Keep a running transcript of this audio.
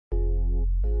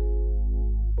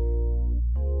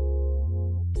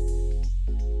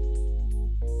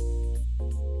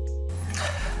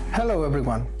Hello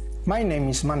everyone, my name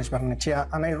is Barrenetxea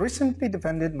and I recently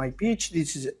defended my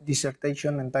Ph.D.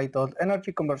 dissertation entitled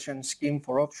Energy Conversion Scheme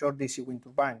for Offshore DC Wind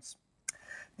Turbines.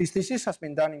 This thesis has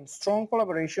been done in strong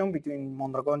collaboration between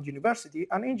Mondragon University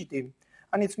and IGT,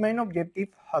 and its main objective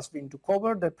has been to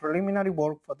cover the preliminary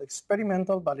work for the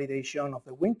experimental validation of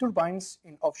the wind turbines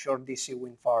in offshore DC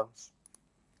wind farms.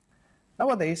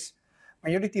 Nowadays,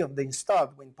 majority of the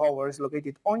installed wind power is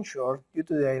located onshore due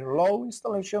to their low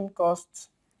installation costs,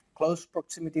 close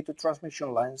proximity to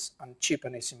transmission lines, and cheap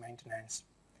and easy maintenance.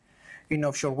 In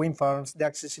offshore wind farms, the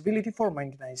accessibility for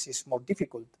maintenance is more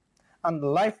difficult, and the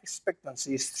life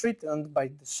expectancy is threatened by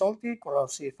the salty,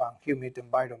 corrosive, and humid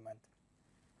environment.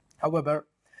 However,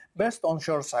 best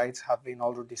onshore sites have been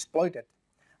already exploited,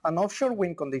 and offshore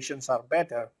wind conditions are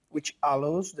better, which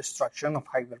allows the extraction of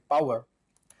higher power.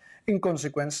 In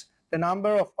consequence, the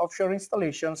number of offshore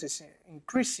installations is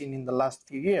increasing in the last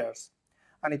few years,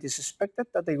 and it is expected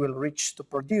that they will reach to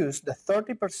produce the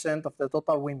 30% of the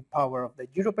total wind power of the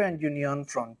European Union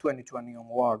from 2020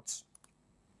 onwards.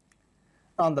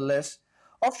 Nonetheless,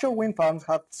 offshore wind farms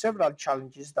have several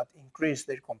challenges that increase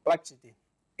their complexity.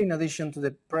 In addition to the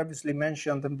previously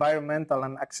mentioned environmental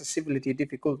and accessibility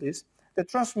difficulties, the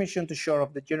transmission to shore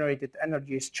of the generated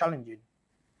energy is challenging.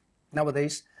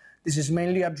 Nowadays, this is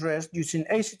mainly addressed using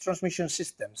AC transmission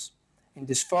systems. In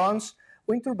these farms,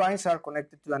 wind turbines are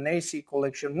connected to an AC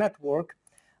collection network,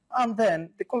 and then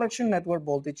the collection network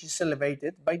voltage is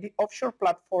elevated by the offshore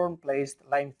platform-placed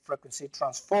line frequency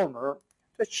transformer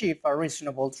to achieve a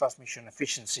reasonable transmission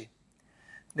efficiency.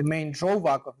 The main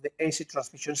drawback of the AC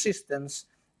transmission systems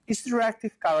is the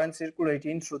reactive current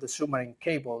circulating through the submarine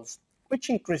cables, which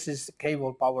increases the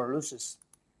cable power losses.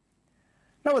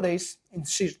 Nowadays, in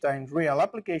certain real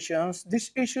applications,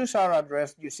 these issues are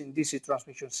addressed using DC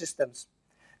transmission systems.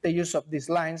 The use of these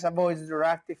lines avoids the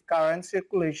reactive current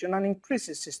circulation and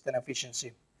increases system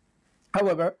efficiency.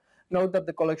 However, note that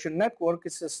the collection network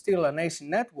is still an AC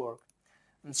network,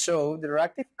 and so the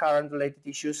reactive current-related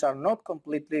issues are not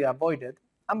completely avoided,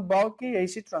 and bulky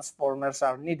AC transformers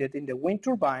are needed in the wind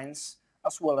turbines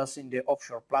as well as in the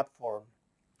offshore platform.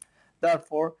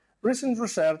 Therefore, recent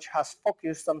research has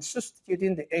focused on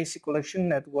substituting the AC collection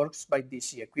networks by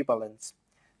DC equivalents.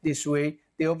 This way,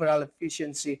 the overall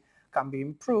efficiency can be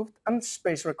improved and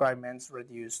space requirements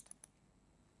reduced.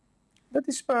 The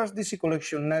dispersed DC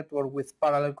collection network with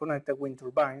parallel connected wind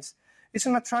turbines is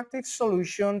an attractive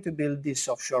solution to build these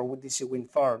offshore DC wind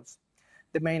farms.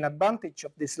 The main advantage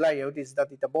of this layout is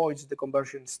that it avoids the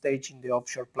conversion stage in the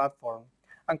offshore platform,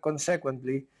 and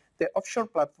consequently, the offshore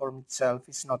platform itself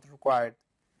is not required.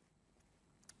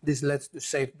 This leads to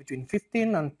save between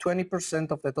 15 and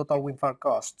 20% of the total wind farm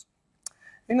cost.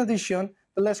 In addition,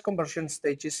 the less conversion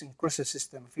stages increases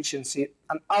system efficiency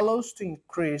and allows to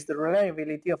increase the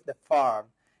reliability of the farm,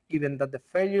 given that the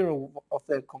failure of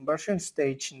the conversion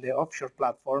stage in the offshore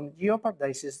platform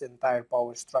jeopardizes the entire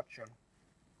power structure.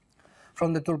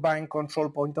 From the turbine control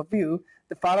point of view,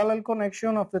 the parallel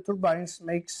connection of the turbines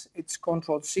makes its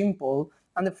control simple,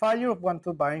 and the failure of one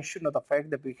turbine should not affect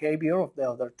the behavior of the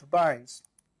other turbines.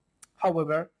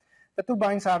 However, the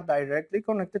turbines are directly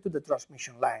connected to the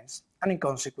transmission lines, and in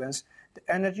consequence, the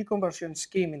energy conversion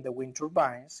scheme in the wind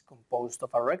turbines, composed of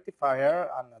a rectifier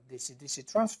and a DC-DC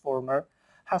transformer,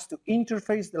 has to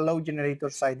interface the low generator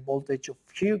side voltage of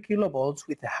few kilovolts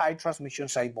with a high transmission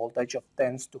side voltage of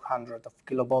tens to hundreds of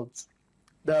kilovolts.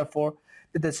 Therefore,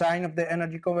 the design of the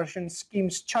energy conversion scheme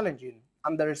is challenging,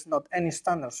 and there is not any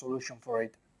standard solution for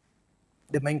it.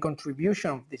 The main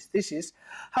contribution of this thesis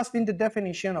has been the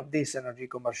definition of this energy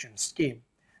conversion scheme.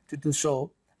 To do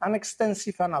so, an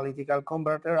extensive analytical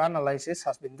converter analysis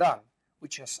has been done,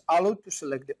 which has allowed to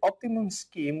select the optimum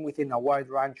scheme within a wide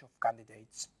range of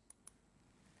candidates.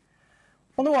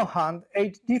 On the one hand,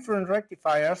 8 different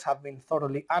rectifiers have been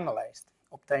thoroughly analyzed,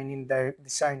 obtaining their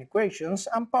design equations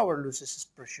and power losses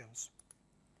expressions.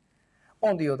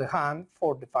 On the other hand,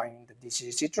 for defining the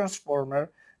DC-DC transformer,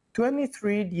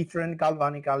 23 different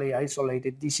galvanically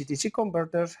isolated DC-DC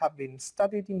converters have been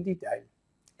studied in detail.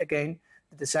 Again,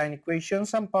 the design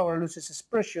equations and power losses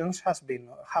expressions have been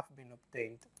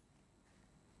obtained.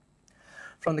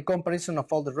 From the comparison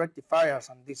of all the rectifiers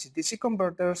and DC-DC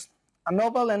converters, a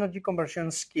novel energy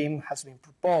conversion scheme has been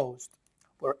proposed,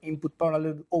 where input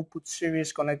parallel output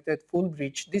series connected full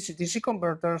bridge DC-DC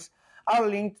converters are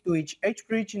linked to each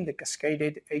H-bridge in the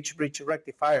cascaded H-bridge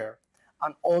rectifier,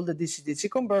 and all the DC-DC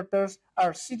converters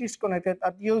are series connected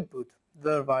at the output,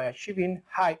 thereby achieving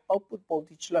high output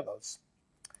voltage levels.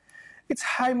 Its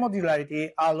high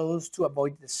modularity allows to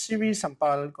avoid the series and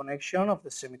parallel connection of the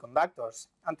semiconductors,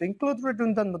 and to include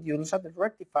redundant modules at the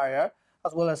rectifier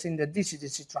as well as in the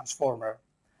DC-DC transformer.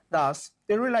 Thus,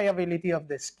 the reliability of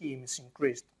the scheme is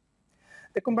increased.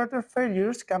 The converter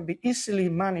failures can be easily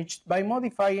managed by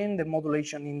modifying the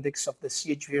modulation index of the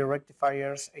CHV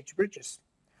rectifier's H-bridges.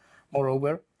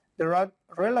 Moreover, the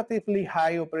relatively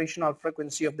high operational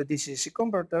frequency of the DC-DC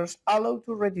converters allow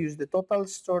to reduce the total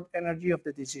stored energy of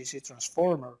the DC-DC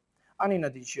transformer, and in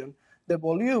addition, the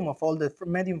volume of all the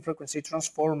medium frequency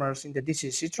transformers in the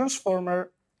DC-DC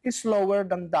transformer is lower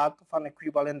than that of an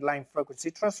equivalent line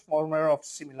frequency transformer of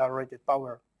similar rated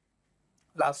power.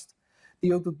 Last,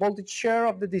 the output voltage share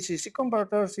of the DC-DC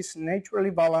converters is naturally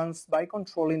balanced by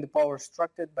controlling the power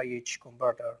extracted by each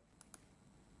converter.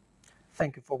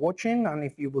 Thank you for watching, and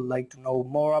if you would like to know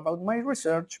more about my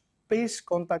research, please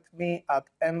contact me at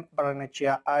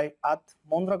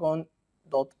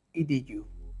mbarrenetxea@mondragon.edu.